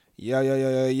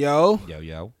Yo.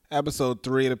 Episode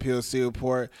 3 of the PLC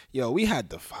Report. Yo, we had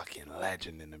the fucking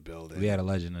legend in the building. We had a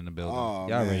legend in the building. Oh,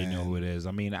 Y'all already know who it is.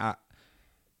 I mean,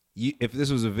 if this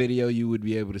was a video, you would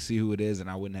be able to see who it is, and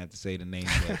I wouldn't have to say the name.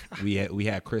 But we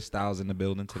had ChriStylezz in the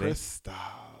building today.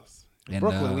 ChriStylezz. And,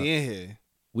 Brooklyn, we in here.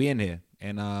 We in here.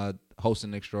 And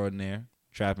hosting extraordinaire,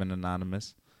 Trapping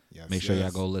Anonymous. Yes, Make sure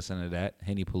y'all go listen to that.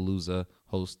 Henny Palooza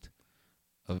host.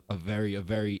 A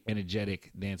very energetic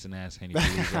dancing ass Henny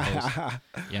Palooza host.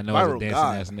 Y'all know as a dancing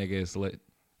ass nigga is lit.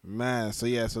 Man, so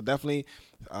definitely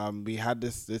we had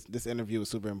this interview was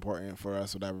super important for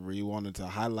us, whatever. We wanted to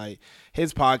highlight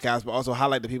his podcast, but also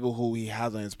highlight the people who he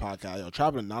has on his podcast. Yo,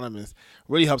 Trapping Anonymous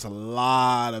really helps a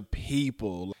lot of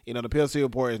people. You know, the PLC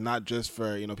Report is not just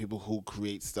for, you know, people who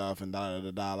create stuff and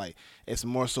da. Like, it's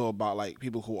more so about, like,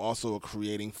 people who also are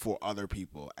creating for other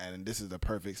people. And this is the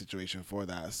perfect situation for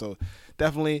that. So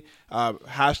definitely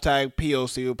hashtag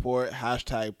PLC Report,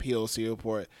 hashtag PLC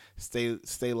Report. Stay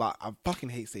locked. I fucking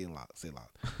hate staying locked. Stay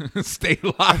locked. Stay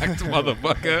locked,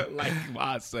 motherfucker. Like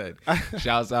Waz said.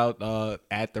 Shouts out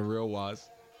at The Real Waz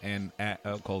and at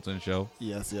Colton Show.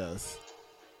 Yes.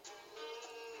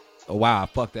 Oh, wow, I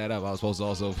fucked that up. I was supposed to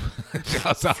also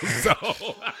shouts out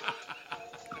Zoe.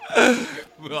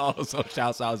 But also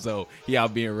shouts out Zoe. He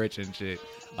out being rich and shit.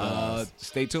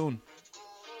 Stay tuned.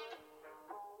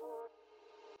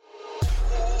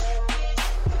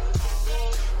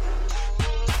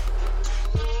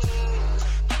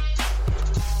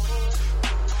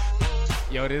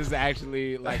 Yo, this is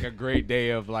actually like a great day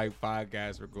of like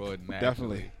podcast recording.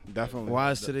 Definitely.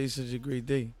 Why is today such a great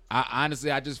day? I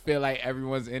just feel like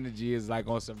everyone's energy is like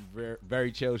on some very,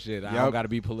 very chill shit. I don't got to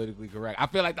be politically correct. I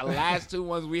feel like the last two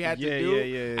ones we had to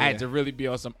do, I had to really be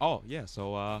on some. Oh yeah,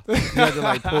 so you had to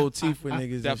like pull teeth with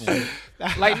niggas. Definitely.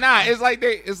 Like nah, it's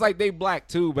like they black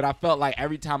too. But I felt like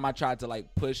every time I tried to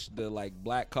like push the like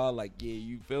black card, like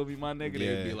you feel me, my nigga,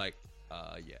 they'd be like,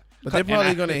 yeah. But they're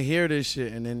probably gonna hear this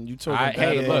shit, and then you talk about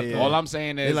hey, look, all I'm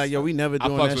saying is, they're like, yo, we never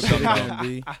doing that shit again,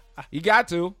 B. You got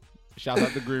to. Shout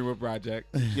out the Greenwood Project.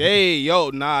 Actually,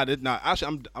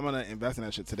 I'm gonna invest in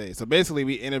that shit today. So basically,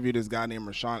 we interviewed this guy named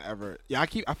Rashawn Everett. Yeah, I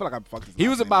feel like I fucked his. He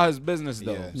was about his business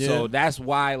though, Yeah. so that's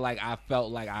why like I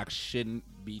felt like I shouldn't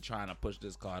be trying to push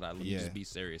this card out. Let me just be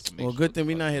serious. Well, good thing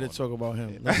we're not here to talk about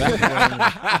him. What's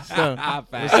up,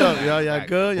 y'all? Y'all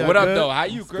good? What up, though? How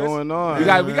you, Chris? What's going on?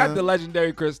 We got the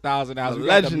legendary ChriStylezz in the house. We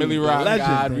got the Millie Rock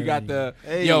God. We got the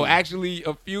actually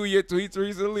a few of your tweets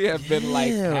recently have been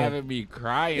like having me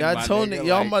crying. Y'all told me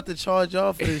y'all about to charge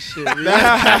y'all for this shit.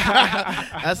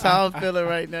 That's how I'm feeling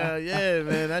right now. Yeah,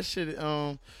 man, that shit.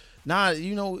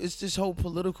 You know, it's this whole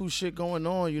political shit going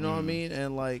on. You know what I mean?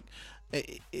 And like.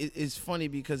 It's funny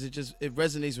because it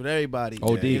resonates with everybody.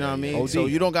 You know what I mean? So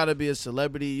you don't got to be a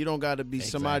celebrity. You don't got to be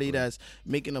somebody that's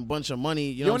making a bunch of money.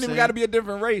 You know don't even got to be a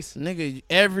different race. Nigga,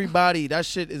 everybody. That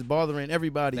shit is bothering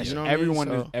everybody. You know what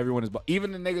everyone I mean? Everyone is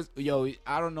even the niggas. Yo,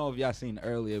 I don't know if y'all seen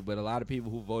earlier, but a lot of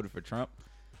people who voted for Trump,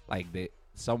 like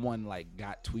someone like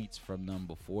got tweets from them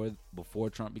before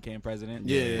Trump became president.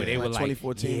 Yeah, where they were like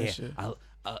 2014 and shit.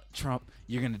 Trump,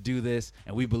 you're gonna do this,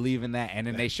 and we believe in that. And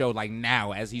then they showed like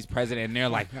now as he's president, and they're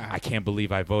like, I can't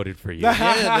believe I voted for you.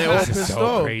 Yeah, they're all this is pissed so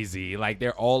off. crazy. Like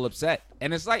they're all upset,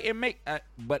 and it's like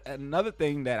but another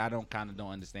thing that I don't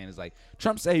understand is like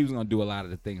Trump said he was gonna do a lot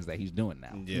of the things that he's doing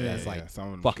now. That's like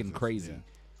fucking crazy.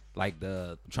 Like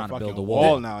trying to build the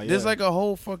wall now. There's like a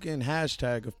whole fucking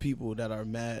hashtag of people that are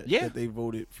mad that they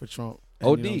voted for Trump.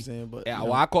 OD. You know what I'm saying? But,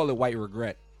 well, I call it white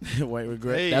regret. White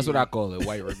regret. Hey. That's what I call it,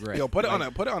 white regret. Yo, put that on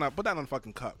a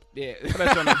fucking cup. Yeah, put that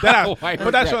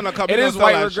shit on a cup. It is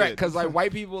white regret because like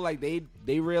white people like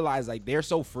they realize like they're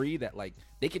so free that like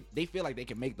they feel like they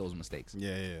can make those mistakes.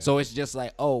 Yeah. So it's just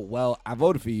like, oh well, I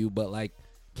voted for you, but like,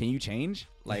 can you change?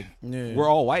 Like we're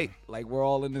all white, like we're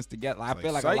all in this together. I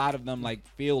feel like a lot of them like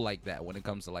feel like that when it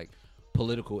comes to like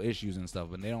political issues and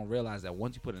stuff, and they don't realize that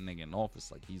once you put a nigga in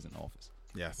office, like he's in office.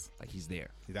 Yes. Like he's there.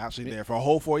 He's actually there for a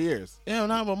whole 4 years. Yeah,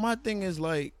 but my thing is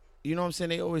like, you know what I'm saying?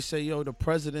 They always say, yo, the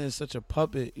president is such a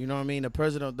puppet. You know what I mean? The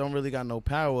president don't really got no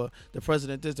power. The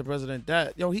president this, the president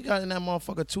that. Yo, he got in that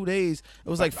motherfucker 2 days. It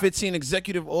was like 15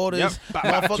 executive orders. Yep.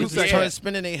 Motherfuckers just started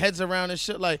spinning their heads around and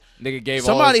shit. Like, nigga gave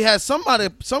some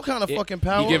kind of fucking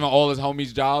power. He giving all his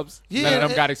homies jobs. Yeah. None of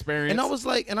them got experience. And I was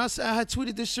like, I had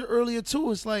tweeted this shit earlier too.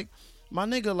 It's like, my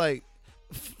nigga, like,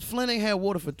 Flynn ain't had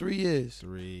water for 3 years.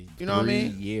 You know what I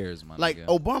mean? 3 years, my like, nigga.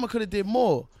 Obama could have did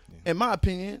more. In my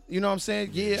opinion, you know what I'm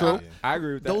saying? I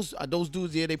agree with that. Those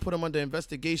dudes, they put him under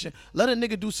investigation. Let a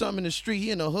nigga do something in the street.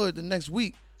 He in the hood the next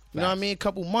week. You know what I mean?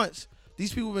 Couple months.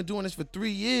 These people been doing this for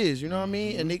 3 years. You know what I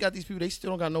mean? And they got these people. They still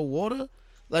don't got no water.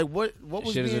 Like what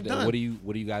was being done? What are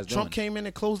you guys doing? Trump came in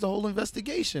and closed the whole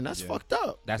investigation. That's fucked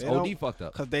up. That's OD fucked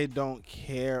up. Because they don't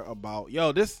care about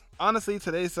this. Honestly,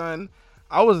 today, son,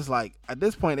 I was just like, at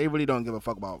this point, they really don't give a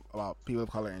fuck about people of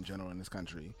color in general in this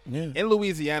country. Yeah. In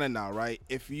Louisiana now, right?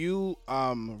 If you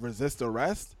resist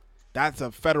arrest, that's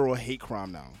a federal hate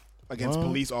crime now against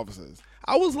police officers.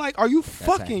 I was like, are you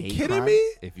fucking kidding me?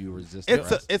 If you resist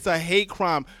arrest, it's a hate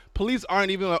crime. Police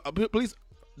aren't even police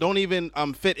don't even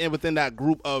fit in within that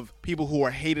group of people who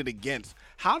are hated against.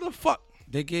 How the fuck?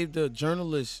 They gave the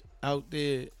journalists out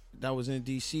there that was in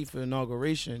D.C. for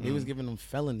inauguration, they was giving them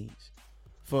felonies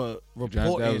for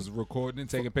reporting. That was recording and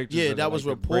taking pictures. Yeah, of that was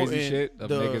reporting crazy shit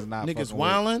of niggas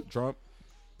wilding. Trump.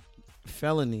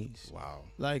 Felonies. Wow.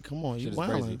 Like, come on, you Crazy.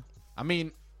 wilding. I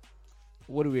mean,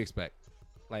 what do we expect?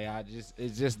 Like,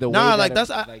 it's just the way. Nah, like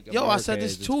I said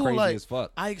this too. Like,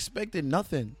 I expected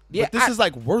nothing. Yeah, but this is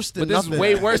like worse than nothing. This is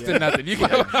way worse than nothing. You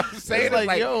get what I'm saying?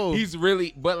 Like, yo, he's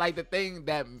really. But like the thing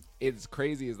that is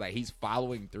crazy is like he's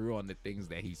following through on the things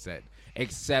that he said,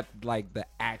 except like the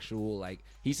actual like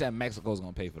he said Mexico's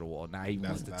gonna pay for the wall. Now he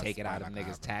wants to take it out of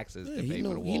niggas' taxes to pay for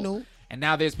the wall. He knew. And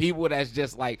now there's people that's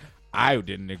just like, I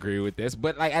didn't agree with this.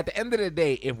 But like at the end of the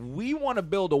day, if we want to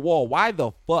build a wall, why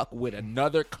the fuck would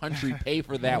another country pay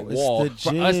for that wall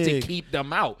for us to keep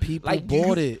them out? People like,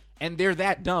 bought it. And they're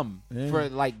that dumb. For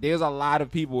like, there's a lot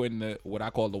of people in the what I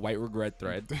call the white regret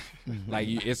thread. Like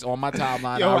it's on my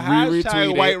timeline. Yo, I'll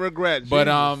retweet white it. regret.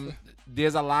 But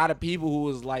there's a lot of people who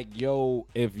was like, yo,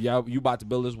 if you about to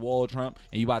build this wall, Trump,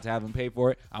 and you about to have him pay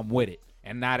for it, I'm with it.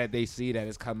 And now that they see that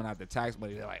it's coming out the tax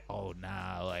money, they're like, oh,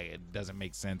 nah, like, it doesn't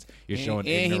make sense. You're showing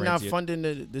ignorance. And he not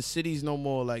funding the cities no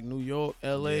more, like New York,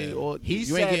 L.A. Or he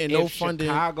you ain't getting no funding.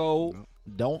 Chicago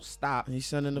don't stop he's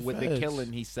sending the with feds. The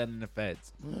killing, he's sending the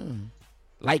feds.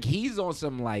 Like, he's on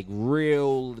some, like,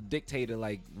 real dictator,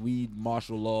 like, weed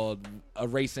martial law,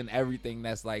 erasing everything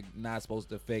that's, like, not supposed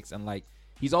to fix. And, like,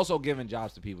 he's also giving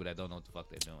jobs to people that don't know what the fuck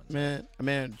they're doing.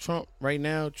 Man,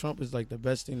 Trump is like the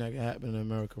best thing that can happen in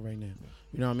America right now.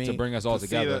 You know what I mean? To bring us all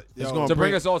together.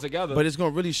 Bring us all together. But it's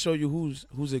gonna really show you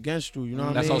who's against you. You know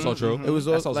what I mean? That's also true. It was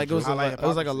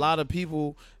like a lot of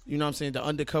people. You know what I'm saying? The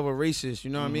undercover racists. You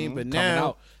know what I mean? But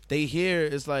now they hear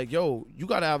it's like, yo, you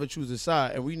gotta have a choose a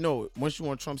side, and we know it. Once you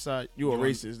on Trump's side, you a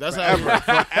racist. That's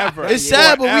forever. It's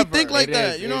sad, but we think like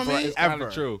that. You know what I mean? It's kind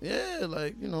of true. Yeah,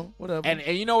 like whatever. And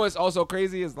you know what's also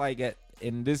crazy is like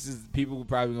and this is people who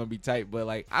probably gonna be tight, but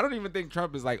like I don't even think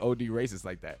Trump is like OD racist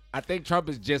like that. I think Trump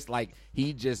is just like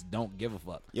he just don't give a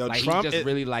fuck. Yo, like Trump he's just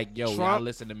really like, yo, y'all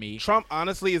listen to me. Trump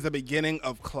honestly is the beginning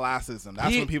of classism.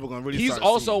 That's when people gonna really. He's start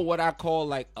also seeing. What I call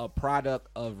like a product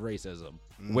of racism.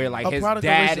 Where like his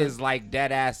dad is like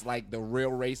dead ass like the real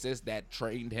racist that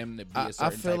trained him to be a certain I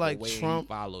feel type like of way Trump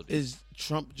and he followed it. is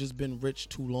Trump just been rich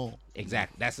too long.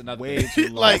 Exactly. That's another way thing.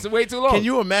 too long. Like, that's way too long. Can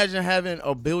you imagine having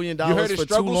 $1 billion you heard for a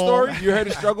struggle too long? story? You heard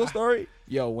a struggle story?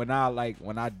 Yo, when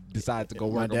I decided to go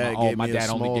work on my own, my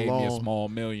dad only gave me a small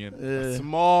million. A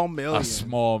small million. A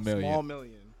small million. Small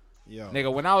million. Yo.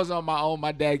 Nigga, when I was on my own,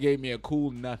 my dad gave me a cool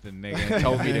nothing, nigga, and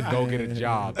told me to go get a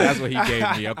job. That's what he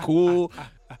gave me. A cool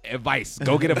advice.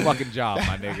 Go get a fucking job,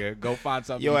 my nigga. Go find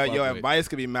something. Yo, advice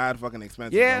could be mad fucking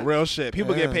expensive. Yeah. Though. Real shit.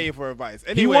 People get paid for advice.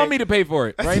 Anyway, he want me to pay for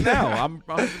it right now. I'm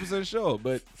 100% sure.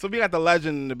 But so we got the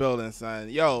legend in the building, son.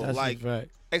 Yo, that's like,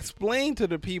 explain to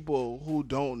the people who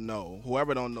don't know,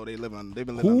 whoever don't know, they've been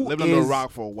living under a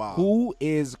rock for a while. Who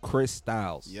is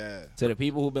ChriStylezz? Yeah. To the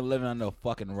people who've been living under a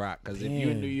fucking rock, because if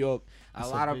you're in New York, that's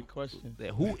a lot a of big question.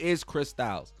 Who is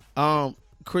ChriStylezz?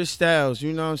 ChriStylezz,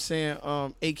 you know what I'm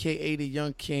saying? AKA the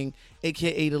Young King,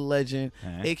 AKA the Legend,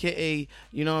 AKA,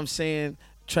 you know what I'm saying?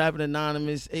 Trapping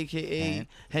Anonymous, AKA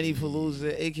Henny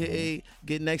Palooza, AKA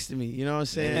Get Next to Me. You know what I'm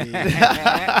saying?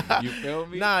 You feel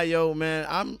me? Nah, yo, man.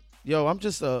 I'm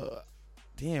just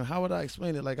how would I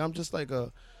explain it? Like, I'm just like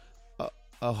a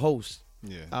host.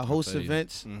 Yeah. I host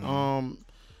events. I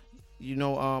recently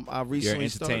You're an entertainer.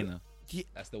 started. Yeah,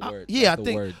 that's the word. I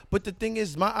think. But the thing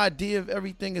is, my idea of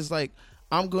everything is like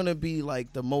I'm gonna be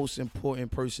like the most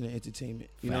important person in entertainment.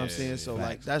 You know what I'm saying? So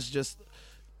like that's just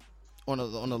on a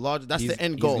larger. That's the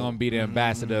end goal. He's gonna be the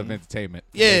ambassador of entertainment.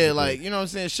 Yeah, basically. like you know what I'm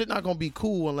saying. Shit not gonna be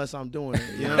cool unless I'm doing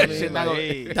it. You know what I mean?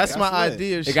 Like, that's my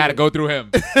idea. It got to go through him.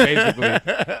 Basically,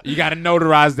 you got to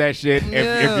notarize that shit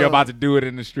if you're about to do it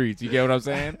in the streets. You get what I'm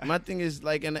saying? My thing is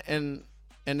like, and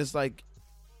it's like,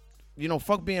 you know,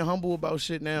 fuck being humble about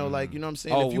shit now. Like, you know what I'm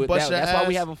saying? If you bust your that's ass, why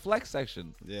we have a flex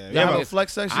section. Yeah, you have a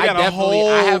flex section. I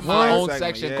have my own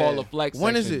segment, section called a flex section.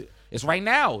 When is it? It's right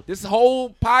now. This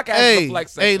whole podcast is a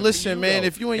flex section. Hey, listen, man. Though.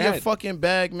 If you in your fucking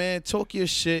bag, man, talk your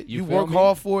shit. You feel work me?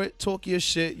 hard for it. Talk your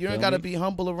shit. You ain't got to me? be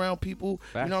humble around people.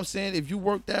 Facts. You know what I'm saying? If you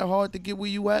work that hard to get where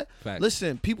you at, Facts.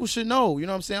 listen, people should know. You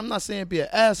know what I'm saying? I'm not saying be an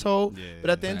asshole, but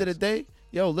at the end of the day,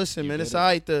 yo, listen, man, it's all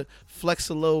right to flex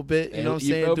a little bit. You know what I'm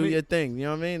saying? Do your thing. You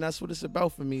know what I mean? That's what it's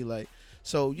about for me. Like,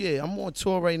 so yeah, I'm on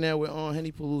tour right now with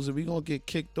Henny Palooza. We're gonna get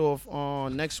kicked off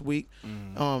on next week.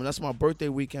 That's my birthday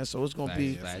weekend, so it's gonna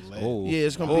be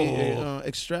it's gonna be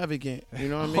extravagant. You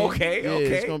know what I mean? Okay.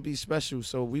 It's gonna be special.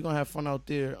 So we're gonna have fun out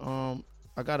there.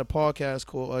 I got a podcast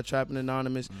called Trapping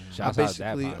Anonymous. Shout out to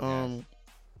that podcast.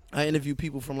 I interview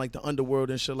people from like the underworld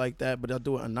and shit like that, but I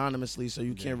do it anonymously, so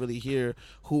you can't really hear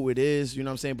who it is. You know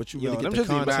what I'm saying? But you really get the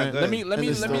content. Let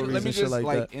me just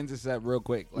like intercept real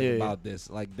quick about this.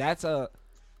 Like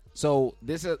so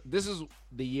this is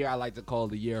the year I like to call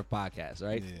the year of podcasts,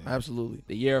 right? Yeah. Absolutely.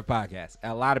 The year of podcasts.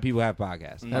 A lot of people have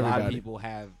podcasts. A lot of people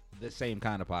have the same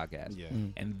kind of podcast. Yeah.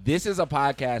 And this is a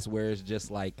podcast where it's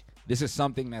just like this is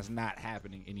something that's not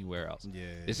happening anywhere else. Yeah.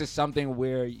 This is something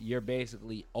where you're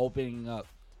basically opening up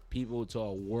people to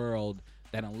a world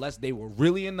that unless they were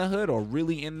really in the hood or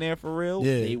really in there for real,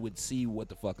 they would see what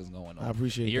the fuck is going on. I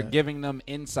appreciate You're that. giving them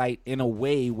insight in a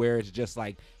way where it's just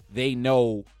like they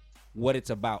know what it's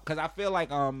about. Because I feel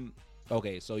like,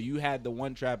 okay, so you had the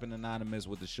one Trapping Anonymous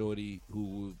with the shorty who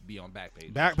would be on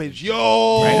Backpage. Backpage.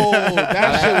 Yo,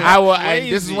 that shit was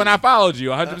crazy. This is when I followed you,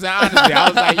 100% honestly. I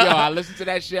was like, yo, I listened to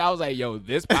that shit. I was like, yo,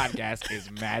 this podcast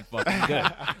is mad fucking good.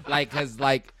 Like, because,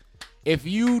 like, if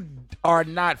you are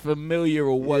not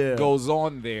familiar with what goes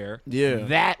on there,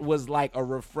 that was like a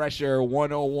refresher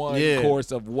 101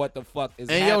 course of what the fuck is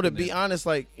happening. And yo, to be honest,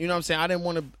 like, you know what I'm saying, I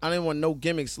didn't want no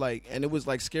gimmicks, like, and it was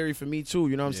like scary for me too,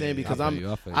 you know what I'm saying, because I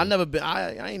ain't never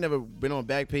been on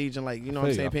Backpage and like, you know what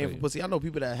I'm saying, paying for pussy. I know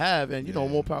people that have, and you know,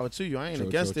 more power to you. I ain't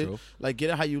against it. Like,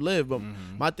 get it how you live, but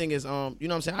my thing is, you know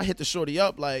what I'm saying, I hit the shorty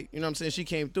up, like, you know what I'm saying, she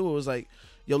came through, it was like,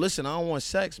 yo, listen, I don't want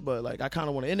sex, but like I kind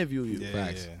of want to interview you.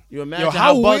 You imagine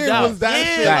how bugged out was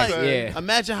that shit?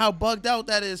 Imagine how bugged out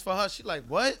that is for her. She like,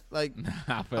 what? Like,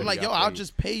 I'm like, yo, I'll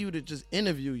just pay you to just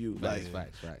interview you. Like,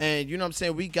 and you know what I'm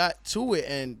saying? We got to it,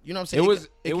 and you know what I'm saying?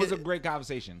 It was a great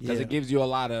conversation because it gives you a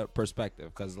lot of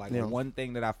perspective. Because like one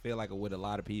thing that I feel like with a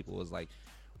lot of people is like,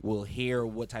 we'll hear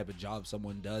what type of job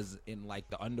someone does in like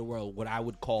the underworld, what I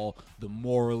would call the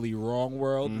morally wrong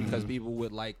world, because people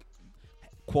would like,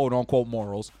 quote unquote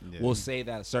morals will say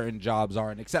that certain jobs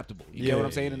aren't acceptable. You get what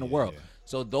I'm saying in the world.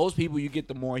 So those people, you get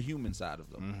the more human side of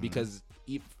them because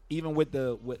even with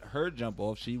her jump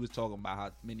off, she was talking about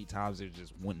how many times it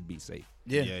just wouldn't be safe.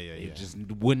 It just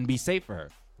wouldn't be safe for her,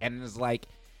 and it's like.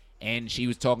 And she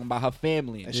was talking about her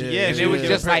family and shit. And it was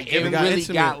just like, it really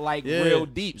got like real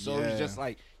deep. So it was just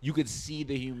like, you could see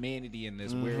the humanity in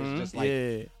this where it's just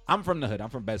like, I'm from the hood.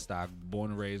 I'm from Bed-Stuy. Born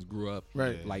and raised, grew up.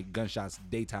 Like gunshots,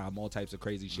 daytime, all types of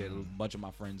crazy shit. A bunch of my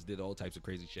friends did all types of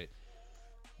crazy shit.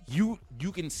 You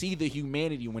can see the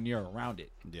humanity when you're around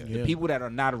it. The people that are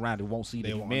not around it won't see the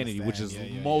humanity, which is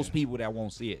most people that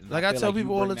won't see it. And like I tell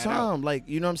people all the time, like,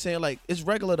 you know what I'm saying? Like, it's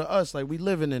regular to us. Like, we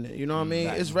living in it. You know what I mean?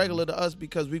 It's regular to us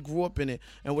because we grew up in it.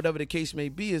 And whatever the case may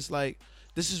be, it's like,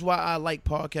 this is why I like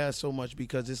podcasts so much,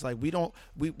 because it's like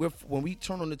when we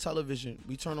turn on the television,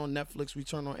 we turn on Netflix, we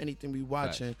turn on anything we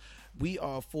watching, we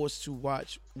are forced to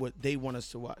watch what they want us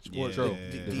to watch. The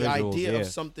visuals, idea of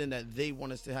something that they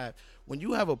want us to have. When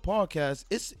you have a podcast,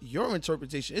 it's your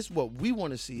interpretation. It's what we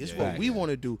want to see. It's what we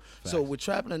want to do. So with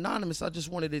Trapping Anonymous, I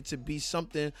just wanted it to be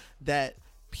something that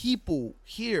people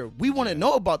here, we want to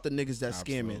know about the niggas that's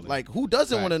scamming. Like, who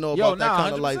doesn't want to know about that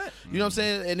kind of life? You know what I'm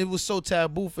saying? And it was so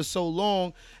taboo for so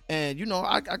long. And, you know,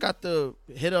 I got the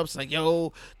hit ups like,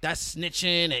 yo, that's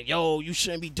snitching, and yo, you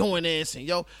shouldn't be doing this, and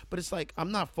yo. But it's like,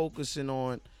 I'm not focusing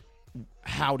on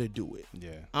how to do it.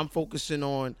 I'm focusing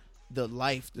on the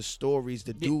life, the stories,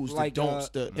 the do's, like, the don'ts,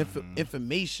 the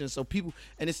information. So people,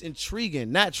 and it's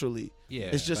intriguing naturally.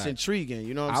 It's just intriguing.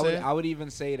 You know what I'm saying? I would even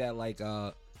say that, like,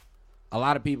 a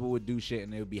lot of people would do shit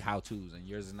and it would be how-tos, and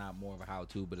yours is not more of a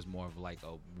how-to, but it's more of like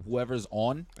whoever's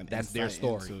on, that's their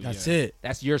story. That's it.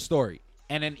 That's your story.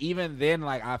 And then even then,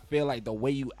 like, I feel like the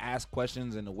way you ask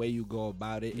questions and the way you go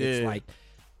about it, it's like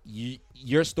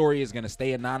your story is going to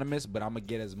stay anonymous, but I'm going to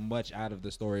get as much out of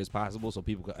the story as possible so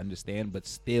people can understand, but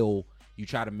still you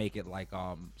try to make it like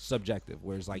subjective,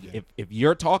 where it's like if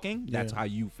you're talking, that's how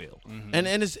you feel. And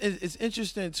it's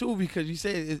interesting too, because you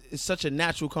say it's such a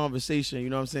natural conversation, you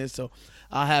know what I'm saying? So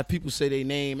I'll have people say their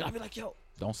name and I'll be like, yo,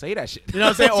 don't say that shit. You know what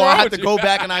I'm saying? Or I have to go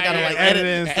back and I gotta like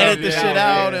edit the shit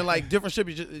out and like different shit.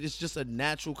 It's just a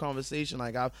natural conversation.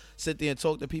 Like I sit there and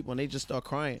talk to people and they just start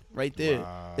crying right there.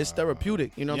 Wow. It's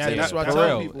therapeutic. You know what I'm saying? That's what I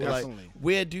tell people. Definitely. Like,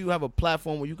 where do you have a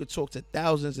platform where you could talk to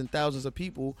thousands and thousands of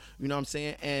people? You know what I'm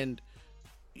saying? And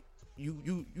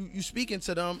you speaking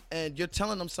to them and you're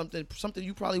telling them something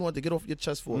you probably want to get off your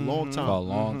chest for a long time. For a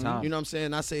long time. You know what I'm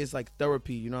saying? I say it's like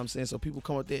therapy. You know what I'm saying? So people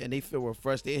come up there and they feel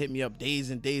refreshed. They hit me up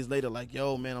days and days later like,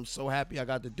 yo, man, I'm so happy I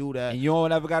got to do that. And you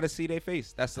don't ever got to see their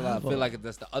face. That's I feel like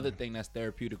that's the other thing that's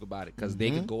therapeutic about it. Because they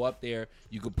could go up there,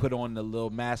 you could put on the little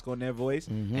mask on their voice,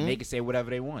 and they can say whatever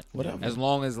they want. Whatever. As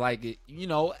long as like, you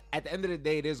know, at the end of the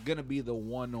day, there's going to be the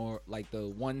 1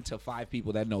 to 5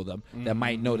 people that know them that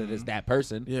might know that it's that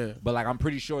person. Yeah. But like, I'm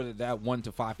pretty sure that 1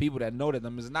 to 5 people that know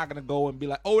them is not gonna go and be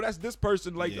like, oh, that's this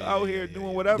person like out here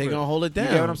doing whatever. They're gonna hold it down.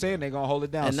 You know what I'm saying? They're gonna hold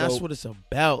it down. And that's what it's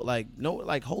about. Like,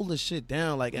 hold the shit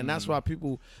down. Like, and that's why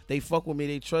people, they fuck with me,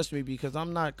 they trust me, because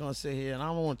I'm not gonna sit here and I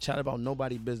don't want to chat about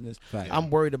nobody's business. Right. I'm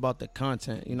worried about the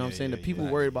content. You know what I'm saying? The people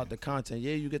worried about the content.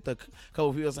 Yeah, you get the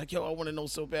couple people that's like, yo, I want to know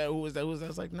so bad who is that?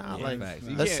 It's like, nah, like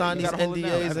let's sign these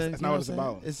NDAs. That's not what it's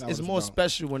about. It's more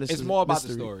special when it's more about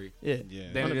mystery. the story.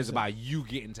 Yeah. Than it is about you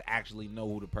getting to actually know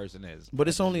who the person is. But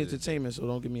it's only entertainment, so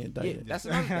don't get me indicted. Yeah, that's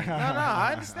another thing. No,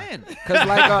 I understand. Because,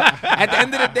 like, at the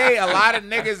end of the day, a lot of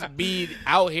niggas be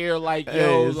out here like,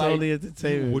 yo, it's like, only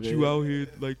entertainment. What you out here,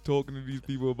 like, talking to these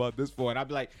people about this for? And I'd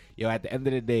be like, yo, at the end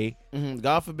of the day.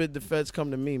 God forbid the feds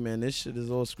come to me, man. This shit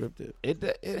is all scripted.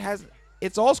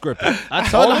 It's all scripted. I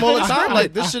tell them all the time,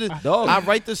 like, this shit is. Dog. I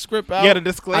write the script out. Yeah, the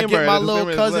disclaimer. I get my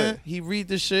little cousin. He read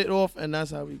the shit off, and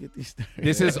that's how we get these stories.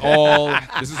 This is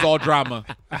all drama.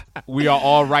 We are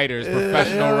all writers,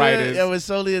 professional writers. Yeah, it's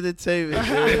solely entertainment.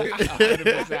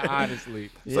 100%, honestly.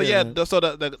 So so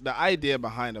the idea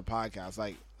behind the podcast,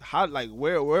 like, how, like,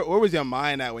 where was your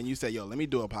mind at when you said, yo, let me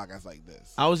do a podcast like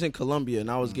this? I was in Colombia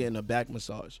and I was getting a back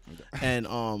massage. And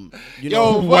wait,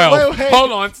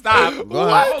 hold on, stop. Hold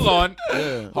on.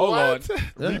 Yeah. Hold on.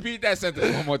 Repeat that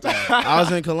sentence one more time. I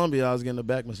was in Colombia, I was getting a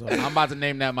back massage. I'm about to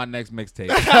name that my next mixtape.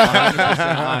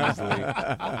 100%, honestly.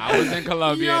 I was in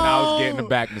Colombia and I was getting a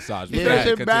back massage.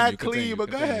 Continue,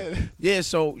 but go ahead. Yeah,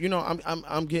 so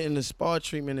I'm getting the spa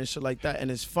treatment and shit like that,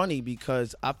 and it's funny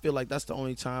because I feel like that's the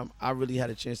only time I really had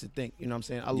a chance to think. You know what I'm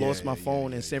saying? I lost my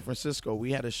phone in San Francisco.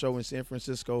 We had a show in San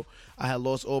Francisco. I had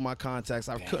lost all my contacts.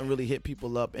 I couldn't really hit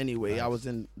people up anyway. I was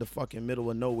in the fucking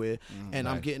middle of nowhere, and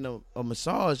I'm getting a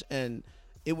massage, and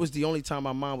it was the only time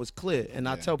my mind was clear. And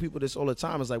I tell people this all the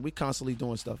time. It's like we constantly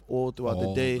doing stuff all throughout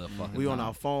the day. We on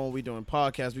our phone. We doing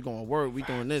podcasts. We going to work. We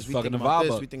doing this. We thinking about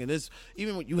this. We thinking this.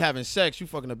 Even when you having sex, you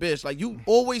fucking a bitch. Like, you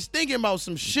always thinking about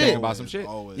some shit. Thinking about some shit.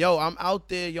 Always. Yo, I'm out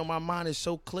there. Yo, my mind is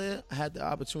so clear. I had the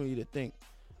opportunity to think.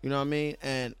 You know what I mean?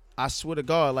 And I swear to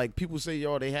God, like, people say,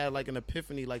 yo, they had like an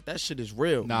ephany. Like, that shit is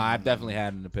real. Nah, I've definitely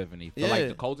had an epiphany. For like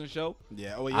the Colton show.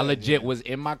 Yeah. I legit was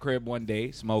in my crib one day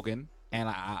smoking, and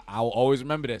I'll always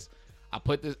remember this.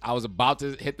 I was about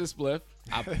to hit the spliff.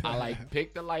 I like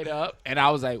picked the light up, and I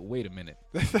was like, wait a minute.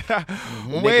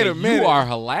 Wait a minute. You are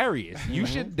hilarious. You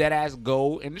should dead ass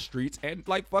go in the streets and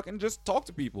like fucking just talk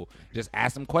to people. Just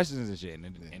ask them questions and shit,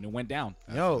 and it went down.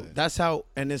 Yo, that's how,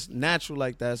 and it's natural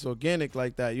like that. It's organic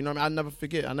like that. You know what I mean? I never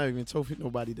forget. I never even told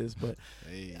nobody this, but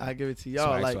I give it to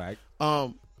y'all. Swag.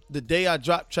 The day I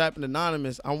dropped Trapping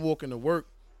Anonymous, I'm walking to work,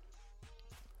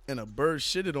 and a bird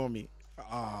shitted on me.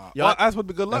 That's what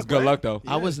the good luck. That's good luck though.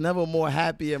 I was never more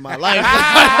happy in my life.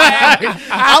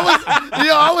 I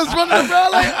was running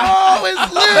around like, oh,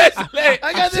 it's lit.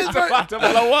 I got this about to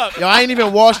blow up. Yo, I ain't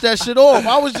even washed that shit off.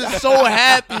 I was just so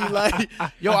happy. Like,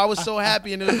 yo, I was so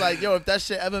happy, and it was like, yo, if that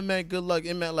shit ever meant good luck,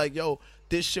 it meant like, yo,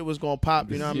 this shit was gonna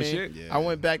pop. You know what I mean? Yeah. I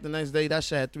went back the next day. That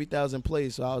shit had 3,000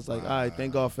 plays. So I was like, all right,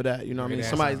 thank God for that. You know what I mean?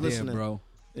 Somebody's listening, bro.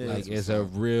 Yeah, like, it's a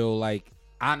real like.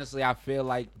 Honestly, I feel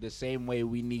like the same way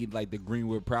we need like the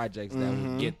Greenwood projects that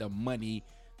would get the money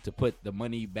to put the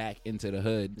money back into the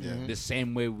hood. The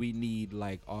same way we need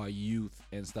like our youth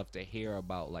and stuff to hear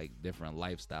about like different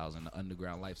lifestyles and the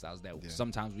underground lifestyles that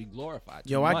sometimes we glorify.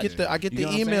 Yo, I get the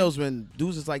emails when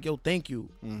dudes is like, yo, thank you.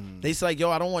 They say like, yo,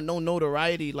 I don't want no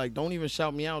notoriety. Like, don't even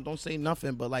shout me out. Don't say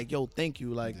nothing. But like, yo, thank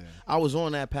you. Like, I was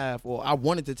on that path, or I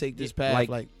wanted to take this path.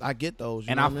 Like I get those.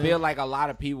 And I feel like a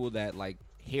lot of people that like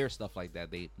hear stuff like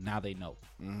that, they know.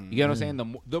 You get what I'm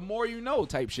saying? The more you know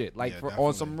type shit. Like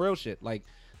on some real shit. Like,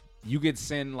 you could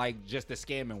send like just a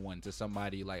scamming one to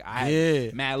somebody. Like, I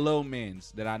had mad little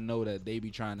mans that I know that they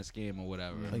be trying to scam or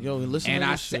whatever. Like, yo, listen and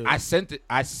to this shit.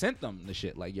 I sent them the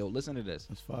shit. Like, yo, listen to this.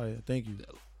 That's fire. Thank you.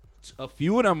 A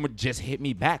few of them would just hit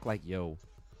me back like, yo,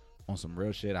 on some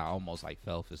real shit, I almost like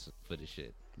fell for the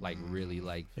shit. Like really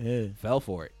like Yeah. fell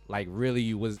for it. Like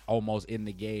really was almost in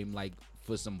the game like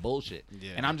for some bullshit.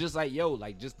 Yeah. And I'm just like, yo,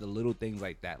 like just the little things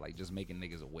like that, like just making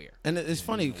niggas aware. And it's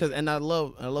funny because, and I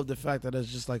love the fact that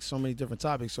there's just like so many different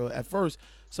topics. So at first,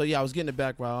 I was getting the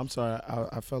background. I'm sorry,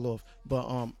 I fell off, but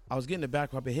I was getting the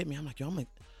background. It hit me. I'm like, yo, I'm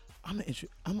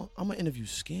gonna interview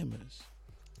scammers.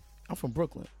 I'm from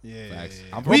Brooklyn. Yeah.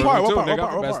 I'm from Brooklyn too, nigga.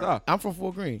 I'm from Best Stop. I'm from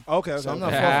Fort Greene. Okay. So I'm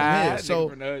not far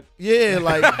from here. So yeah,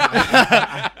 like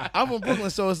I'm from Brooklyn.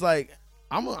 So it's like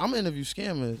I'm gonna interview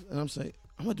scammers, and I'm saying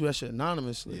I'm gonna do that shit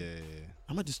anonymously. Yeah.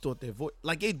 I'm gonna distort their voice.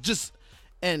 Like it just,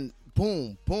 and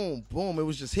boom, boom, boom. It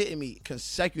was just hitting me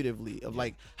consecutively of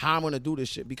like how I'm gonna do this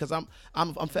shit because I'm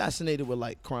fascinated with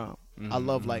like crime. I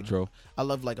love like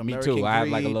American Me too. greed. I have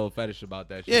like a little fetish about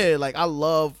that shit. Yeah, like I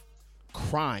love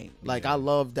crime. Like I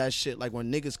love that shit. Like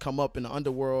when niggas come up in the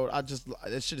underworld,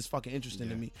 that shit is fucking interesting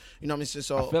to me. You know what I mean?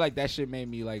 So I feel like that shit made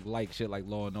me like shit like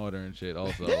Law and Order and shit.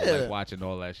 Also, like watching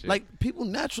all that shit. Like people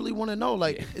naturally want to know.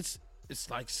 Like it's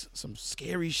like some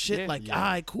scary shit. All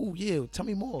right, cool. Yeah, tell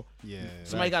me more. Yeah.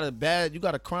 Somebody got you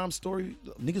got a crime story.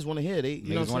 Niggas want to hear it.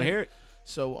 Niggas want to hear it.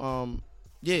 So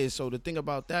so the thing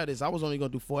about that is I was only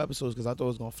gonna do 4 episodes because I thought it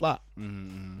was gonna flop.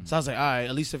 Mm-hmm. So I was like, all right,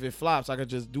 at least if it flops, I could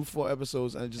just do 4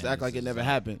 episodes and just act like it never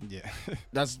happened. Yeah,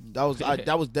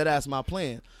 that was dead ass my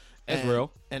plan. That's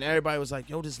real. And everybody was like,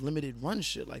 yo, this limited run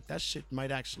shit, like that shit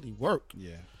might actually work.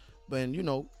 Yeah. But you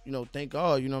know, thank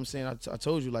God, you know what I'm saying? I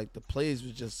told you like the plays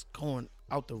was just going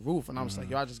out the roof, and I was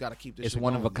like, yo, I just gotta keep this. It's shit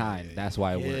one going. of a kind. That's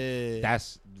why it worked.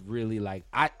 That's really like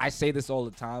I say this all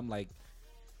the time. Like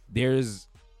there's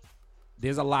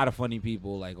a lot of funny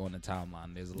people like on the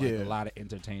timeline. There's like a lot of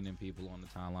entertaining people on the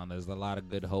timeline. There's a lot of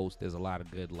good hosts. There's a lot of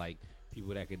good like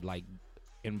people that could like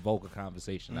invoke a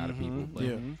conversation out of people. But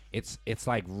it's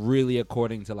like really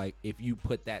according to like if you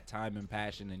put that time and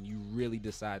passion and you really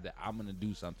decide that I'm gonna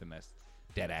do something that's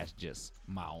dead ass just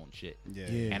my own shit.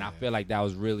 And I feel like that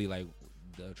was really like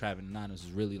the Trapping Anonymous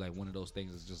is really like one of those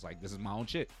things. It's just like this is my own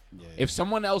shit. If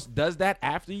someone else does that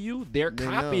after you, they're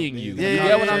copying you. You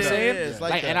get what I'm saying? It's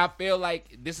like and I feel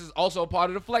like this is also a part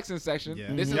of the flexing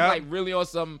section. This is like really on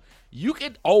some. You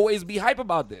could always be hype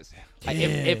about this. Like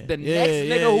if the next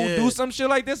nigga who do some shit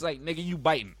like this, like nigga, you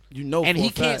biting. You know, and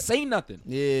he can't say nothing.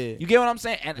 Yeah, you get what I'm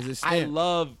saying? And I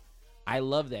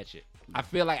love that shit. I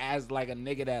feel like as like a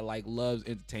nigga that like loves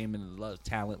entertainment and loves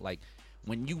talent, like.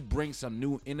 When you bring some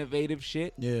new innovative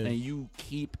shit and you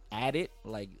keep at it,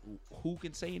 like who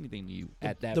can say anything to you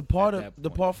at that? The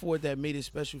part for it that made it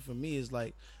special for me is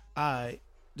like,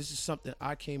 this is something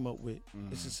I came up with.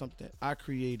 This is something I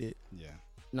created. Yeah, you know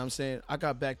what I'm saying? I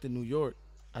got back to New York.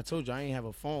 I told you I ain't have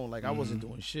a phone. Like I wasn't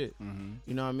doing shit.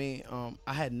 You know what I mean?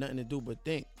 I had nothing to do but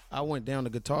think. I went down to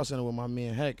Guitar Center with my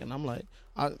man Heck, and I'm like,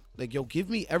 yo,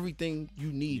 give me everything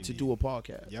you need to do a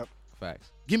podcast. Yep.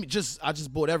 Facts. I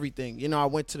just bought everything. You know, I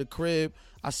went to the crib,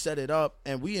 I set it up,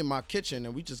 and we in my kitchen,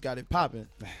 and we just got it popping.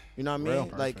 You know what I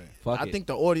mean? Like, I think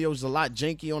the audio's a lot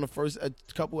janky on the first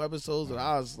couple episodes, and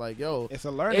I was like, yo. It's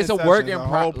a learning It's a work in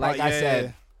progress. Like I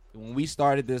said, when we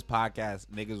started this podcast,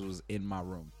 niggas was in my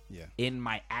room. Yeah. In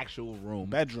my actual room.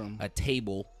 Bedroom. A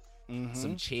table.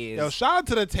 Some chairs. Yo, shout out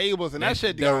to the tables and that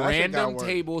shit. The random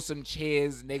table, some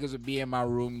chairs. Niggas would be in my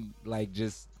room, like,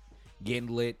 just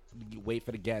getting lit, wait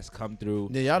for the guests come through.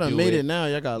 Yeah, y'all done made it now.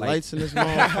 Y'all got lights in this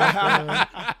motherfucker.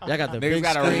 Y'all got the big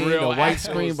screen, the white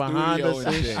screen behind us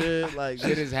and shit. Like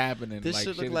shit is happening. This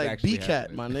shit look like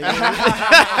B-Cat, my nigga.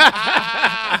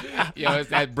 Yo,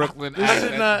 it's that Brooklyn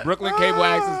Brooklyn cable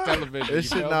access television. This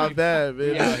shit not bad,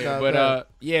 man.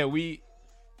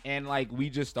 We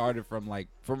just started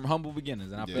from humble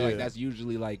beginnings, and I feel like that's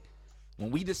usually like when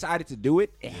we decided to do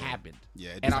it, it happened.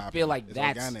 Yeah, and I feel like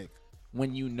that's organic.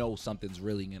 When you know something's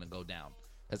really gonna go down.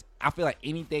 Because I feel like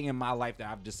anything in my life that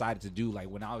I've decided to do, like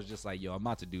when I was just like, yo, I'm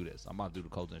about to do this. I'm about to do the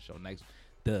Colton Show.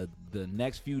 The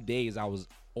next few days I was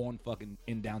on fucking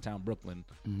in downtown Brooklyn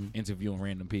interviewing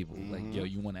random people. Like, yo,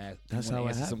 you want to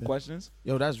answer some questions?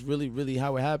 Yo, that's really, really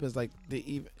how it happens. Like,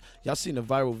 y'all seen the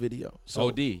viral video. So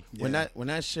OD. When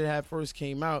that shit had first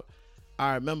came out,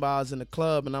 I remember I was in the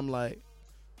club and I'm like,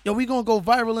 yo, we gonna go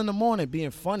viral in the morning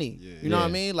being funny. You know what I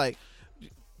mean? Like,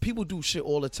 people do shit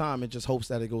all the time and just hopes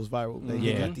that it goes viral. Like,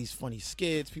 you got these funny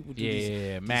skits. People do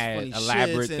these mad funny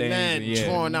elaborate shits things, and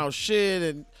drawing out shit,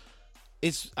 and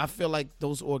I feel like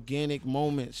those organic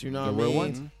moments, you know what I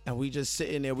mean? And we just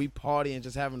sitting there, we partying,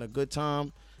 just having a good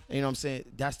time, And you know what I'm saying?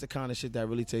 That's the kind of shit that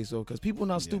really takes over. Because people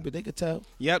not stupid. They could tell.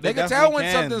 Yep, they can tell when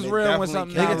something's real, when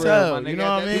something's not real. They can tell. You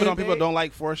know what I mean? People don't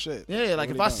like forced shit. Yeah, like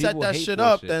if I set that shit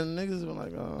up, then niggas be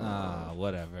like, oh.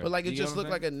 Whatever. But like it just look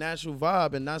like a natural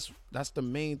vibe, and that's the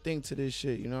main thing to this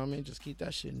shit. You know what I mean? Just keep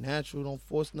that shit natural. Don't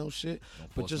force no shit.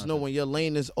 But just know when your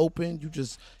lane is open,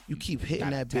 you keep hitting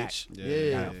that bitch.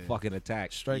 Yeah. Fucking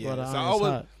attack. Strike while the iron's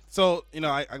hot. So you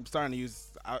know, I'm starting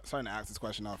to ask this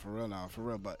question out for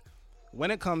real. But when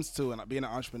it comes to being an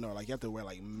entrepreneur, like you have to wear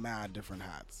like mad different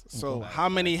hats. So how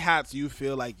many hats you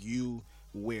feel like you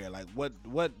wear? Like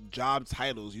what job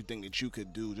titles you think that you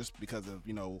could do just because of,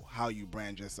 you know, how you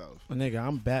brand yourself? Nigga,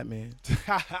 I'm Batman.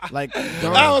 Like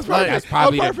that's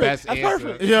probably the best answer.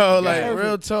 Perfect. Yo, like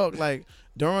real talk. Like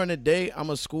during the day, I'm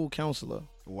a school counselor.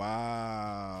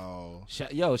 Wow.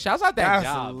 Shouts out that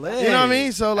job. Lit. You know what I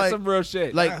mean? So like that's some real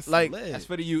shit. That's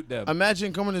for the youth. Them.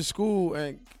 Imagine coming to school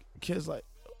and kids like,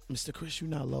 Mr. Chris, you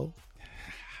not low.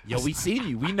 Yo, we seen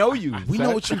you. We know you. We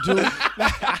know what you do. And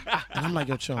I'm like,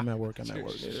 yo, chill, I'm at work. You know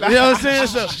what I'm saying?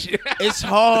 So it's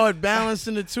hard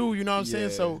balancing the two. You know what I'm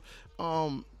saying? So,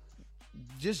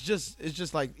 it's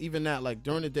just like even that. Like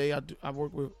during the day, I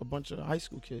work with a bunch of high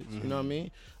school kids. You know what I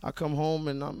mean? I come home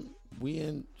and we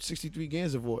in 63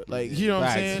 games of it. Like, you know what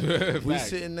I'm saying? We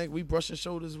sitting like we brushing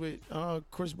shoulders with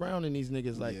Chris Brown and these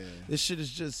niggas. Like this shit is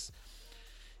just.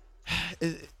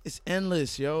 It's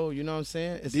endless, yo. You know what I'm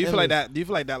saying? Do you feel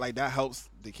like that helps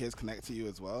the kids connect to you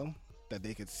as well? That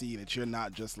they could see that you're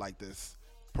not just like this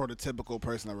prototypical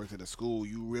person that works at a school.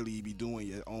 You really be doing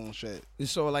your own shit.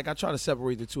 So like I try to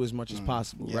separate the two as much as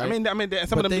possible, right? I mean,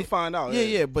 some of them do find out.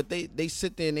 Yeah. But they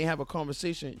sit there and they have a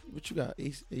conversation. What you got?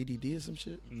 ADD or some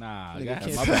shit? Nah, nigga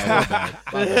can't.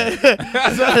 My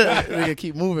bad. Nigga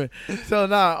keep moving. So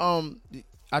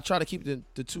I try to keep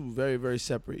the two very, very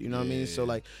separate. You know what I mean? So,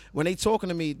 like, when they talking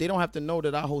to me, they don't have to know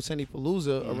that I host Henny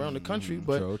Palooza around the country,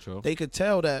 but they could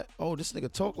tell that, oh, this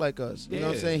nigga talk like us. You know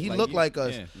what I'm saying? He like look like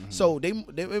us. Yeah. So, they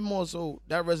more so,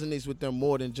 that resonates with them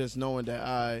more than just knowing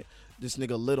that this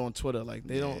nigga lit on Twitter. Like,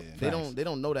 they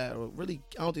don't know that. Or really,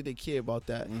 I don't think they care about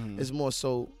that. It's more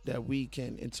so that we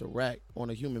can interact on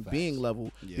a human being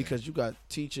level because you got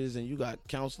teachers and you got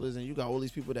counselors and you got all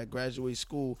these people that graduate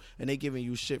school and they giving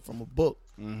you shit from a book.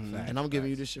 And I'm giving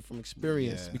you this shit from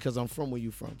experience because I'm from where you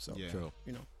from. So,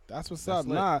 you know. That's what's up.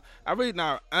 Lit.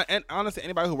 And honestly,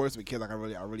 anybody who works with kids, like I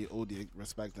really OD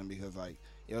respect them because, like,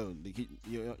 yo,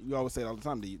 you always say it all the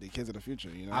time, the kids are the future,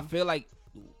 you know? I feel like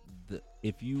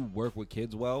if you work with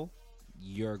kids well,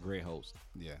 you're a great host.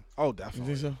 Yeah. Oh,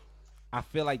 definitely. You think so? I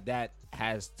feel like that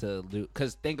has to do,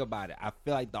 because think about it. I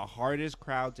feel like the hardest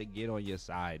crowd to get on your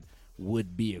side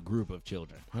would be a group of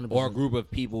children 100%. Or a group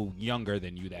of people younger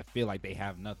than you that feel like they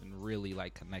have nothing really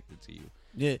like connected to you.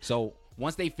 Yeah. So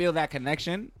once they feel that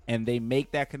connection and they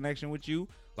make that connection with you,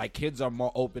 like kids are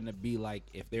more open to be like,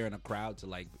 if they're in a crowd, to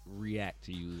like react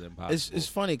to you than possible. It's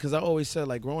funny because I always said,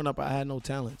 like, growing up I had no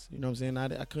talents. You know what I'm saying?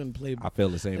 I couldn't play. I feel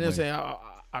the same way. You know what I'm saying?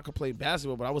 I could play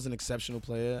basketball, but I wasn't an exceptional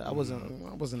player. I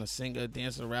wasn't a singer,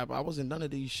 dancer, rapper. I wasn't none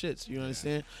of these shits. You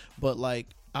understand? But like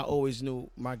I always knew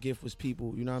my gift was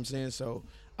people. You know what I'm saying? So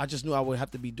I just knew I would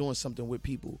have to be doing something with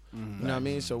people. You know what I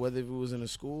mean? So whether it was in a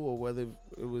school or whether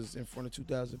it was in front of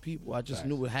 2,000 people, I just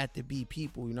knew it had to be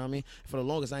people. You know what I mean? For the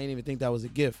longest, I didn't even think that was a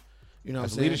gift. You know what I'm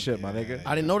saying? Leadership, my nigga.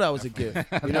 I didn't know that was a gift.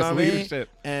 You know what I mean? Leadership.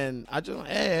 And I just,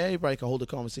 everybody can hold a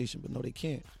conversation, but no, they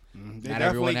can't. Not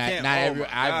everyone.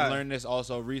 I've learned this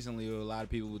also recently with a lot of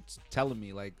people telling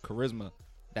me like charisma.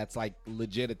 That's like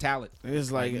legit a talent. It's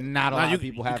like not a lot of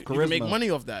people have charisma. You can make money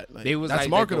off that. Like, they was that's like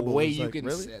marketable. The way it's you like, can,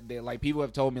 really? like people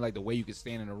have told me like the way you can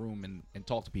stand in a room and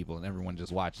talk to people and everyone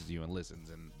just watches you and listens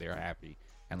and they're happy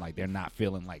and like they're not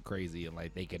feeling like crazy and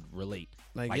like they could relate.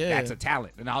 Like that's a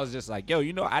talent. And I was just like, yo,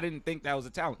 you know, I didn't think that was a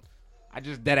talent. I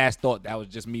just dead ass thought that was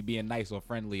just me being nice or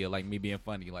friendly or like me being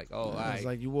funny. Like, it's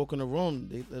like you walk in the room,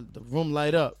 the room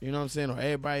light up. You know what I'm saying? Or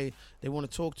everybody, they want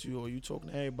to talk to you, or you talking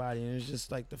to everybody, and it's just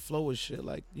like the flow of shit.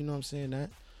 Like, you know what I'm saying?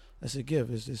 That's a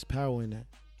gift. It's just power in that.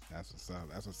 That's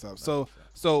what's up.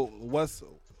 So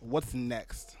what's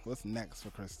next? What's next for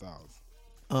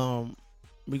ChriStylezz?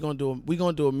 We gonna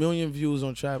do 1 million views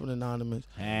on Trapping Anonymous.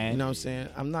 And you know what I'm saying?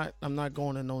 I'm not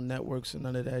going to no networks and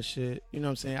none of that shit. You know what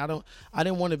I'm saying? I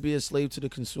didn't want to be a slave to the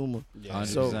consumer. Yeah,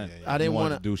 so I didn't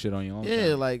want to do shit on your own.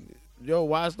 Yeah, like, yo,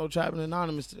 why is no Trapping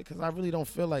Anonymous today? Because I really don't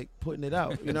feel like putting it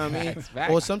out. You know what I mean?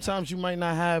 Or sometimes you might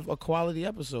not have a quality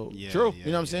episode. Yeah, true. You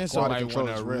know what I'm saying? So I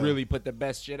want to really put the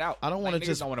best shit out. I don't want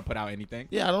to don't want to put out anything.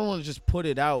 Yeah, I don't want to just put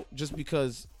it out just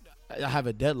because I have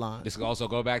a deadline. This could also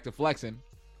go back to flexing.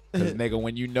 Because, nigga,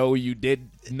 when you know you did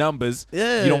numbers, you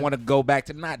don't want to go back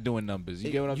to not doing numbers.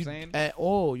 You get what I'm saying? At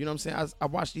all. You know what I'm saying? I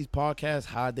watch these podcasts,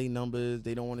 hide their numbers.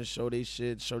 They don't want to show their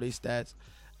shit, show their stats.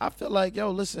 I feel like,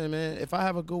 yo, listen, man, if I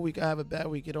have a good week, I have a bad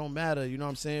week, it don't matter. You know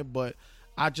what I'm saying? But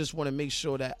I just want to make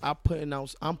sure that I'm putting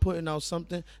out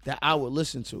something that I would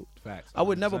listen to. Facts. 100%. I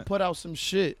would never put out some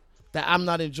shit that I'm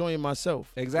not enjoying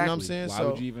myself. Exactly. You know what I'm saying? Why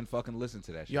would you even fucking listen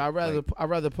to that shit? Yeah, I'd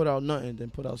rather put out nothing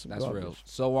than put out some That's garbage. real.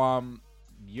 So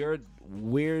your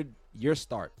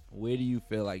start, where do you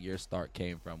feel like your start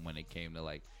came from when it came to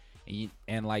like,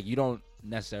 and like you don't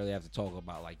necessarily have to talk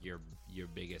about like your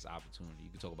biggest opportunity. You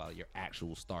can talk about your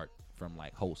actual start from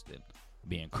like hosting,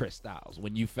 being ChriStylezz.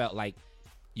 When you felt like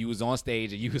you was on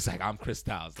stage and you was like, I'm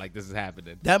ChriStylezz, like this is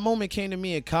happening. That moment came to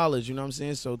me in college, you know what I'm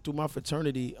saying? So through my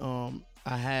fraternity,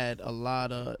 I had a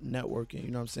lot of networking, you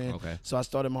know what I'm saying? Okay. So I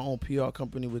started my own PR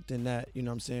company within that, you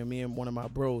know what I'm saying? Me and one of my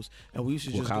bros, and we used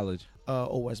to What college?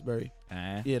 Old Westbury.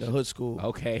 Yeah, the hood school.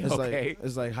 Okay,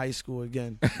 It's like high school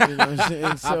again. You know what I'm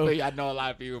saying? So I know a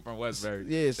lot of people from Westbury.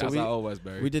 Yeah, so that's Old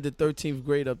Westbury. We did the 13th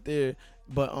grade up there,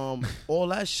 but all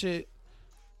that shit,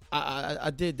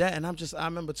 I did that, and I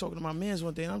remember talking to my mans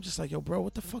one day, and I'm just like, yo, bro,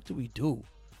 what the fuck do we do?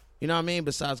 You know what I mean?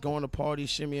 Besides going to parties,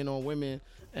 shimmying on women,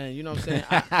 and you know what I'm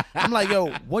saying? I'm like, yo,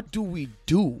 what do we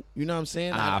do? You know what I'm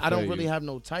saying? I don't really have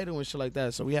no title and shit like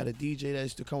that. So we had a DJ that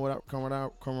used to come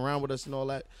around with us and all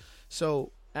that.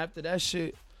 So after that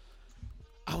shit,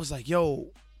 I was like, yo,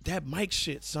 that mic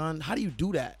shit, son, how do you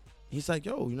do that? He's like,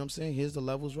 yo, you know what I'm saying? Here's the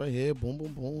levels right here. Boom,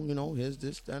 boom, boom. You know, here's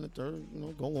this, that, and the third. You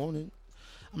know, go on. And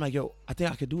I'm like, yo, I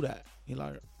think I could do that. He's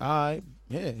like, all right,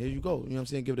 yeah, here you go. You know what I'm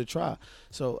saying? Give it a try.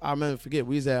 So I remember, we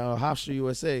was at Hofstra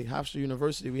USA, Hofstra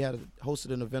University. We had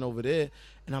hosted an event over there,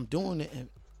 and I'm doing it, and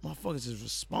motherfuckers is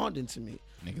responding to me.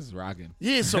 Niggas rocking.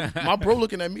 Yeah, so my bro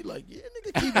looking at me like, yeah,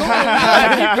 nigga, keep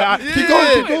going. Keep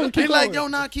going. He like, yo,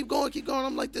 nah, keep going.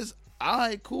 I'm like this. All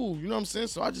right, cool. You know what I'm saying?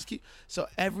 So I just so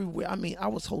everywhere. I mean, I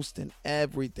was hosting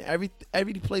everything.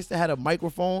 Every place that had a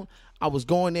microphone, I was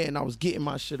going there and I was getting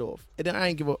my shit off. And then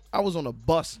I was on a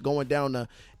bus going down to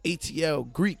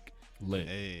ATL Greek. Lit.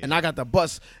 And I got the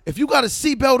bus. If you got a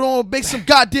seatbelt on, make some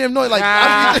goddamn noise. Like,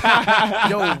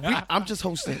 I'm just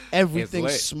hosting everything,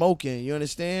 smoking. You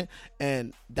understand?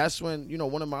 And that's when, you know,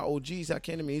 one of my OGs that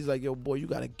came to me. He's like, yo, boy, you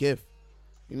got a gift.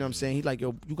 You know what I'm saying? He like,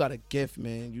 yo, you got a gift,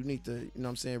 man. You need to, you know what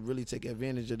I'm saying, really take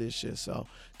advantage of this shit. So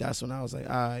that's when I was like,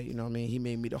 all right, you know what I mean? He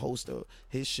made me the host of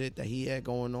his shit that he had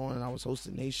going on, and I was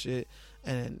hosting his shit.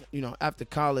 And, you know, after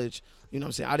college, you know what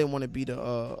I'm saying, I didn't want to be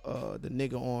the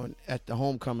nigga on at the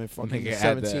homecoming fucking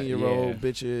 17-year-old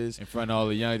bitches. In front of all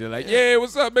the young, they're like, yeah,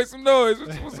 what's up? Make some noise.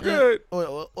 What's good?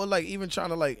 Or like even trying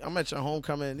to like, I'm at your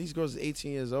homecoming, these girls are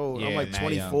 18 years old. Yeah, I'm like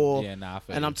 24. Yeah, nah,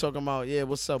 and I'm talking about, yeah,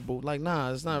 what's up, boo? Like,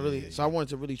 nah, it's not really. So I wanted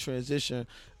to really transition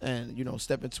and, you know,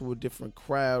 step into a different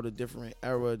crowd, a different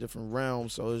era, a different realm.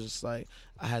 So it was just like,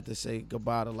 I had to say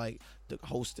goodbye to like the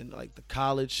hosting, like the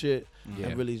college shit,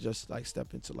 and really just like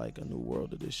step into like a new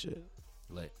world of this shit.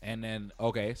 And then,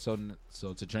 okay, so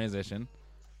to transition,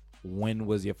 when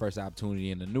was your first opportunity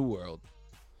in the new world?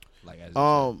 Like,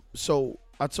 so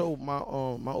I told my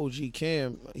OG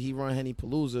Cam, he run Henny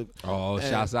Palooza. Oh,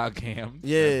 shouts out Cam.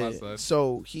 Yeah.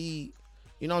 So he,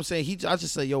 you know what I'm saying? I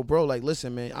just say, yo, bro, like,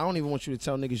 listen, man, I don't even want you to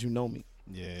tell niggas you know me.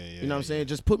 Yeah. You know what I'm saying?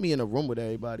 Just put me in a room with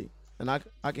everybody, and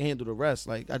I can handle the rest.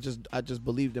 Like, I just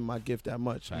believed in my gift that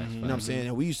much. You know what I'm saying?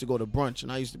 And we used to go to brunch,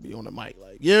 and I used to be on the mic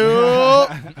like, yo,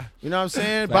 you know what I'm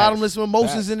saying? Bottomless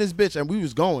mimosas in this bitch, and we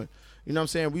was going. You know what I'm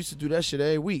saying? We used to do that shit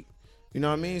every week. You know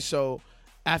what I mean? So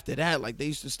after that, like, they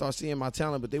used to start seeing my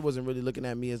talent, but they wasn't really looking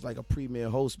at me as like a premier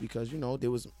host because, you know, there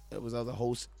was other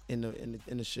hosts in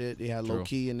the shit. They had Low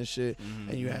Key in the shit,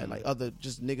 and you had like other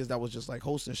just niggas that was just like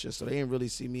hosting shit. So they didn't really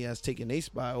see me as taking their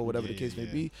spot or whatever the case may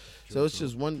be. So it's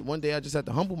just one day I just had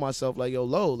to humble myself, like, yo,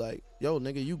 Low, like, yo,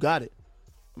 nigga, you got it.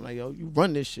 I'm like, yo, you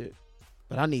run this shit,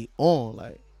 but I need on.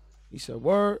 Like, he said,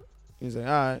 word. He's like,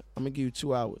 all right, I'm gonna give you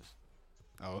 2 hours.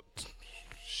 Oh,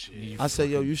 shit. I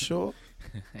said, yo, you sure?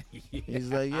 He's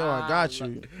like, yo, I got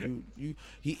you.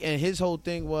 And his whole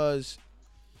thing was,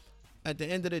 at the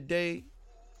end of the day,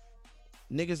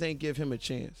 niggas ain't give him a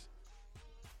chance.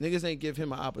 Niggas ain't give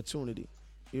him an opportunity.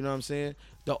 You know what I'm saying?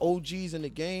 The OGs in the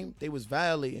game, they was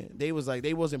violating. They was like,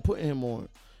 they wasn't putting him on.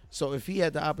 So if he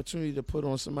had the opportunity to put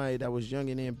on somebody that was young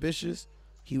and ambitious,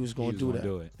 he was gonna do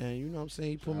that. And you know what I'm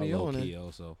saying? He put me on it.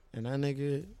 And that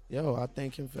nigga, yo, I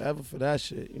thank him forever for that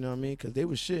shit. You know what I mean? Because they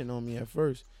was shitting on me at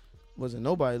first. Wasn't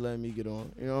nobody letting me get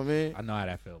on. You know what I mean? I know how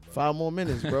that felt, bro. 5 more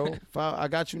minutes, bro. I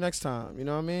got you next time. You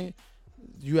know what I mean?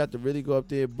 You have to really go up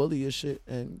there, bully your shit,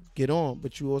 and get on.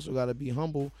 But you also got to be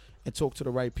humble and talk to the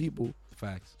right people.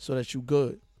 Facts. So that you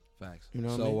good. Facts. You know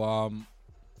what so, I mean?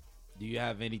 Do you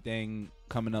have anything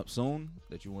coming up soon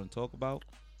that you want to talk about?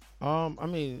 I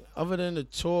mean, other than the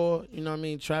tour, you know what I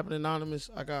mean, Trapping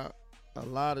Anonymous, I got a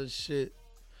lot of shit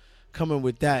coming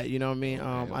with that, you know what I mean?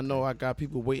 Okay. I know I got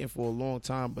people waiting for a long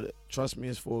time, but trust me,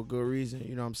 it's for a good reason.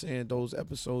 You know what I'm saying? Those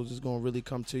episodes is going to really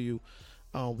come to you.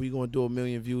 We going to do 1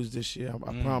 million views this year.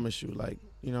 I promise you. Like,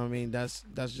 you know what I mean? That's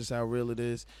just how real it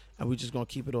is. And we just going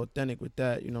to keep it authentic with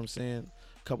that, you know what I'm saying?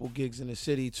 A couple gigs in the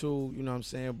city too, you know what I'm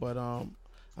saying? But I'm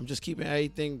just keeping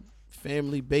everything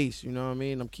family based, you know what I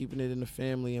mean? I'm keeping it in the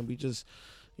family, and we just,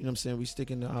 you know what I'm saying, we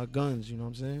sticking to our guns, you know what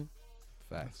I'm saying?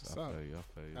 Facts. That's what's up. I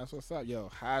feel you. That's what's up.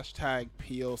 Yo, hashtag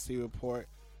POC report.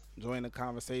 Join the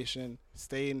conversation.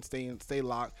 Stay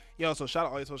locked. Yo, so shout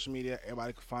out all your social media.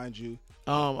 Everybody can find you.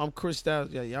 I'm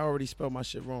ChriStylezz. Yeah, y'all already spelled my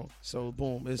shit wrong. So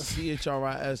boom, it's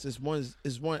ChriStylezz.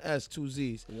 It's one S, 2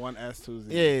 Z's. One S, 2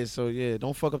 Z's. Yeah, so yeah,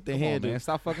 don't fuck up the handle. Man,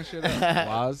 stop fucking shit up.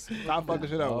 Waz. Stop fucking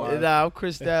shit up. Waz. I'm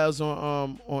ChriStylezz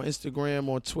on Instagram,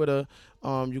 on Twitter.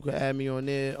 You can add me on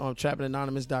there.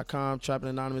 TrappingAnonymous.com, Trapping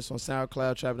Anonymous on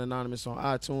SoundCloud, Trapping Anonymous on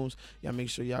iTunes. Y'all make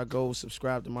sure y'all go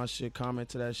subscribe to my shit, comment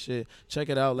to that shit. Check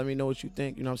it out. Let me know what you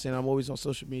think. You know what I'm saying? I'm always on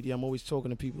social media. I'm always talking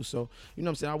to people. So, you know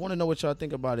what I'm saying? I want to know what y'all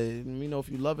think about it. Let me know if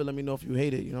you love it. Let me know if you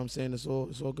hate it. You know what I'm saying? It's all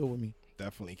good with me.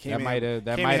 Definitely. That might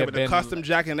have been the custom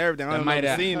jacket and everything. That might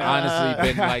have honestly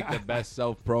been like the best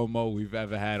self promo we've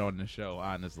ever had on the show.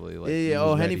 Honestly, like, yeah.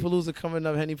 Oh, Hennypalooza coming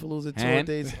up. Hennypalooza tour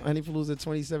dates. Hennypalooza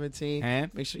 2017.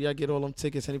 Make sure y'all get all them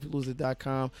tickets.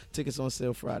 Hennypalooza.com. Tickets on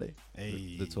sale Friday.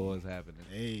 Hey. The tour is happening.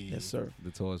 Hey. Yes, sir. The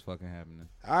tour is fucking happening.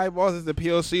 All right, boss. It's the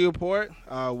POC report.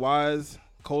 Waz,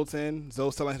 Colton, Zoe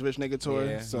still on his rich nigga tour.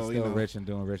 Yeah, so still you know, rich and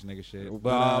doing rich nigga shit.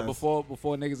 But before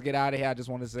niggas get out of here, I just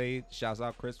want to say shouts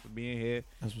out Chris for being here.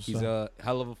 He's a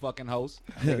hell of a fucking host.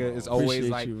 Nigga is always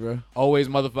like always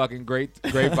motherfucking great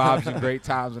vibes and great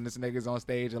times when this nigga's on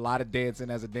stage. A lot of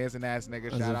dancing as a dancing ass nigga.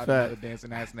 Shout out to another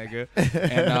dancing ass nigga.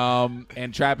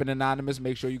 And Trapping Anonymous.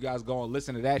 Make sure you guys go and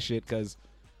listen to that shit, because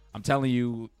I'm telling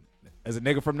you, as a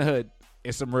nigga from the hood,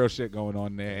 it's some real shit going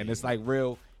on there, and it's like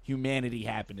real humanity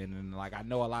happening, and like I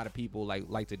know a lot of people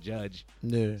like to judge.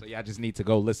 Yeah. So y'all just need to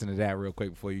go listen to that real quick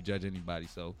before you judge anybody.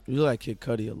 So you like Kid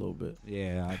Cudi a little bit.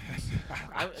 Yeah.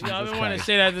 I've been wanting to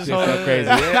say that this whole so crazy.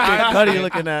 Kid Cudi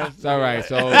looking at. It's all right.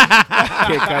 So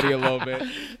Kid Cudi a little bit.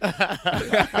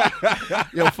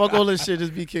 Yo, fuck all this shit.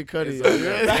 Just be Kid Cudi.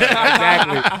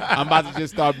 Exactly. I'm about to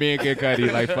just start being Kid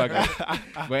Cudi. Like fuck it.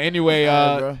 But anyway,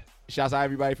 shouts out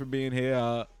everybody for being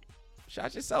here.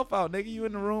 Shout yourself out, nigga. You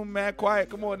in the room, man. Quiet.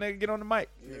 Come on, nigga. Get on the mic.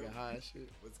 Nigga, high shit.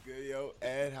 What's good, yo?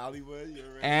 Ed Hollywood. You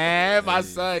already and my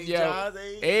son, yo.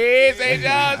 Hey, St.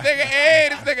 John's, nigga. Hey,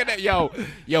 this nigga.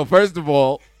 Yo. First of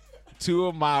all, two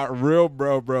of my real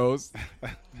bros,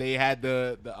 they had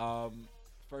the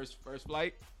first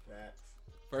flight.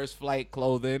 First flight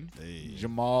clothing. Hey.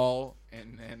 Jamal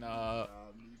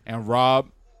and Rob.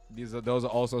 Those are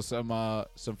also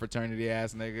some fraternity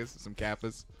ass niggas, some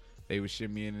Kappas. They was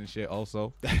shimmying and shit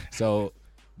also. So,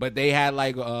 but they had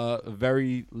like a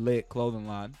very lit clothing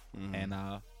line, and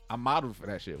I modeled for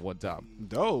that shit one time.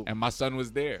 Dope. And my son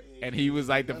was there, and he was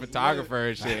like the photographer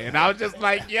and shit. And I was just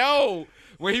like, yo,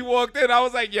 when he walked in, I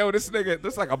was like, yo, this nigga,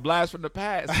 this like a blast from the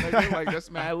past. Nigga. Like, that's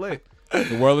mad lit.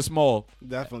 The world is small.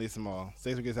 Definitely small.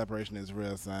 6 degree separation is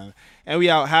real, son. And we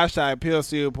out. Hashtag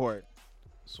PLC report.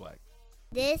 Swag.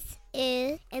 This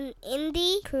is an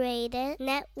Indie Creator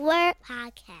Network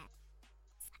podcast.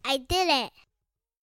 I did it.